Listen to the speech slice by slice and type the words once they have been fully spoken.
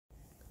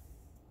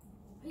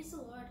Praise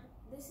the Lord.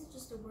 This is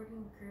just a word of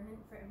encouragement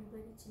for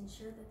everybody to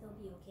ensure that they'll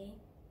be okay.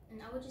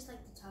 And I would just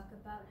like to talk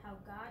about how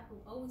God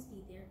will always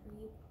be there for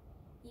you.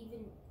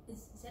 Even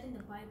it's said in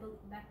the Bible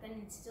back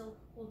then, it's still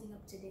holding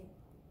up today.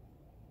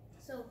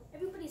 So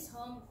everybody's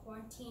home,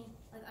 quarantined,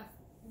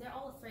 they're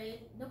all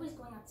afraid. Nobody's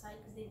going outside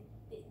because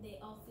they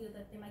all feel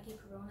that they might get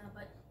corona,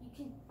 but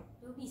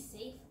you'll be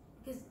safe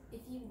because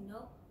if you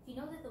know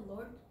that the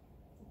Lord,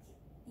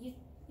 you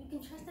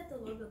can trust that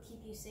the Lord will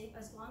keep you safe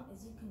as long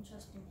as you can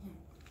trust in Him.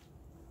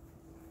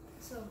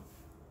 So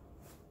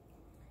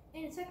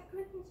in 2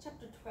 Corinthians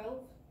chapter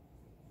 12,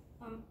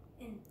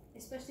 and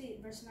especially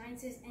verse 9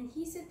 says, "And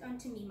he said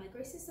unto me, My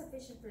grace is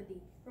sufficient for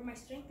thee, for my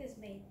strength is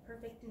made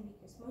perfect in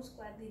weakness. Most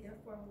gladly,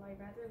 therefore, will I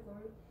rather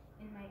glory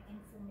in my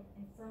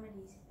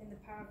infirmities, and the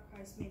power of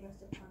Christ may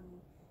rest upon me."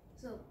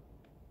 So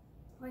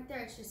right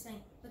there, it's just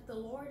saying that the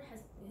Lord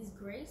has His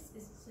grace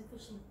is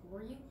sufficient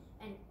for you,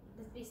 and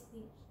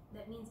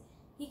that means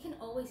He can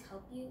always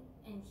help you,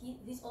 and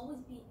He's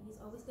always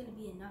going to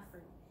be enough for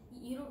you.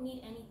 You don't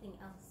need anything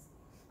else.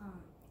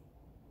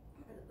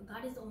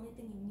 God is the only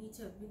thing you need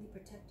to really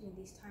protect you in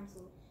these times.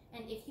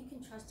 And if you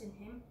can trust in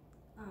Him,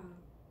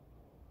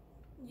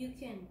 He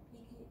can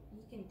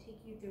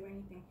take you through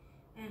anything.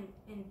 And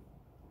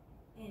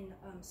in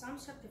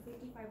Psalms chapter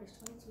 55 verse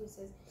 22 it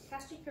says,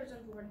 "Cast your cares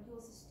on the Lord, and He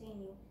will sustain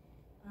you.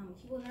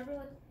 He will never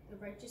let the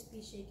righteous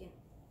be shaken."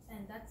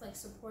 And that's like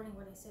supporting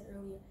what I said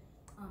earlier.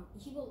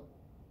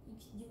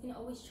 You can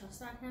always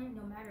trust on Him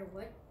no matter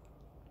what.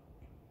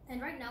 And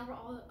right now we're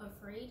all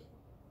afraid,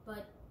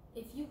 but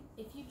if you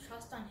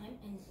trust on Him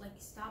and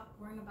stop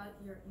worrying about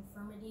your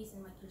infirmities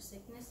and your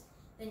sickness,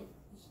 then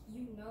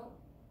you know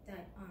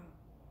that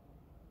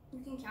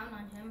you can count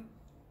on Him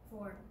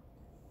for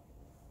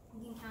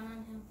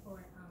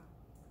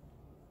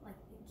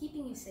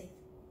keeping you safe.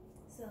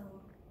 So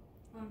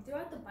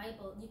throughout the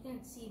Bible, you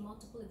can see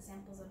multiple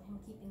examples of Him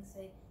keeping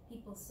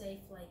people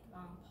safe, like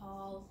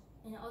Paul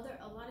and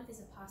a lot of His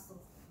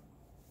apostles.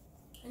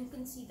 And you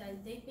can see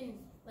that they've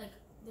been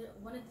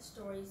one of the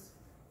stories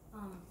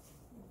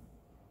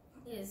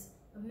is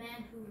a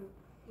man who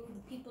the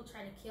people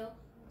try to kill.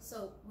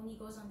 So when he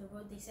goes on the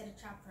road, they set a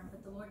trap for him,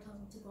 but the Lord tells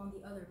him to go on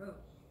the other road.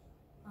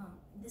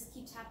 This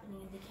keeps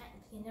happening, and they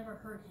can never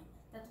hurt him.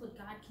 That's what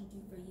God can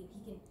do for you.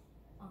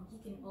 He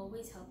can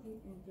always help you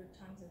in your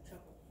times of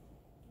trouble.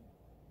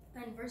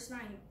 And verse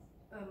 9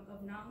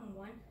 of Nahum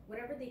 1,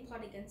 "Whatever they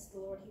plot against the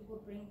Lord, He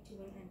will bring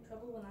to an end.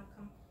 Trouble will not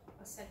come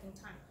a second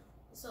time."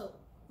 So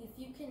if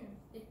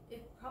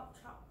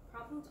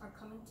problems are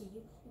coming to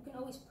you, you can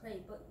always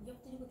pray, but you have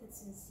to do it with a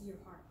sincere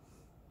heart.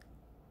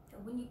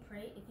 When you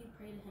pray, if you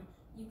pray to Him,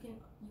 you can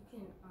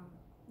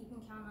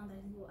count on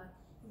that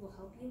He will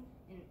help you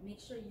and make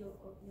sure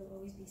you'll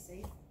always be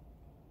safe.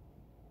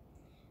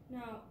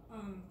 Now,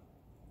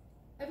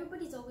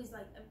 everybody's always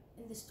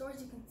in the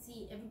stores, you can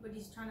see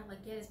everybody's trying to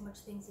get as much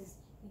things as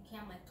you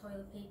can, like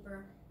toilet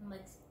paper and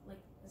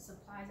the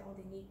supplies, all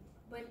they need.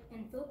 But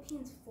in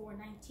Philippians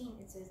 4:19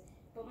 it says,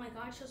 "But my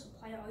God shall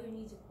supply all your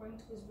needs according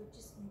to His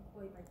riches in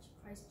glory by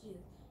Christ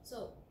Jesus."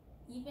 So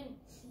even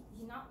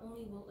He not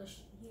only will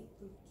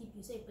keep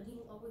you safe, but He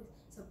will always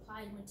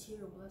supply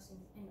material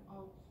blessings and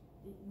all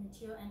the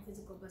material and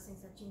physical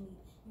blessings that you need.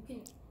 You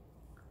can,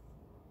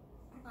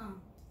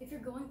 if you're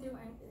going through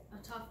a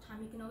tough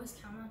time, you can always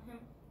count on Him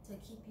to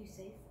keep you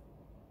safe.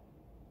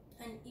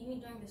 And even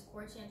during this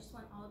quarantine, I just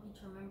want all of you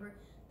to remember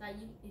that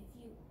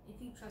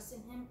if you trust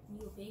in Him and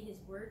you obey His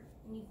word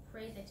and you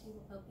pray that He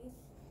will help you,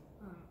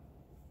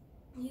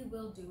 He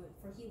will do it,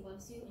 for He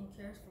loves you and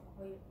cares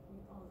for He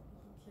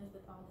cares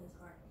with all His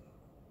heart.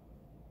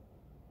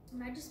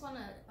 And I just want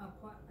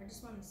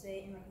to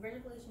say in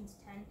Revelations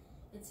 10,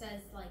 it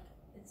says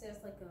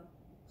a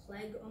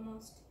plague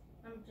almost.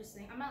 I'm just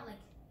saying,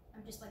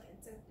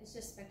 it's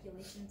just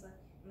speculations.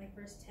 In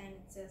verse 10,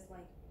 it says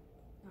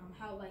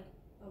how it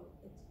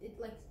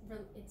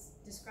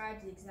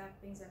describes the exact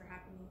things that are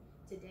happening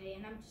today,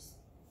 and I'm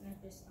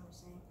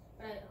saying.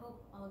 But I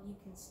hope all of you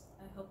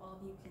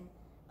can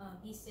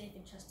be safe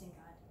and trust in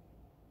God.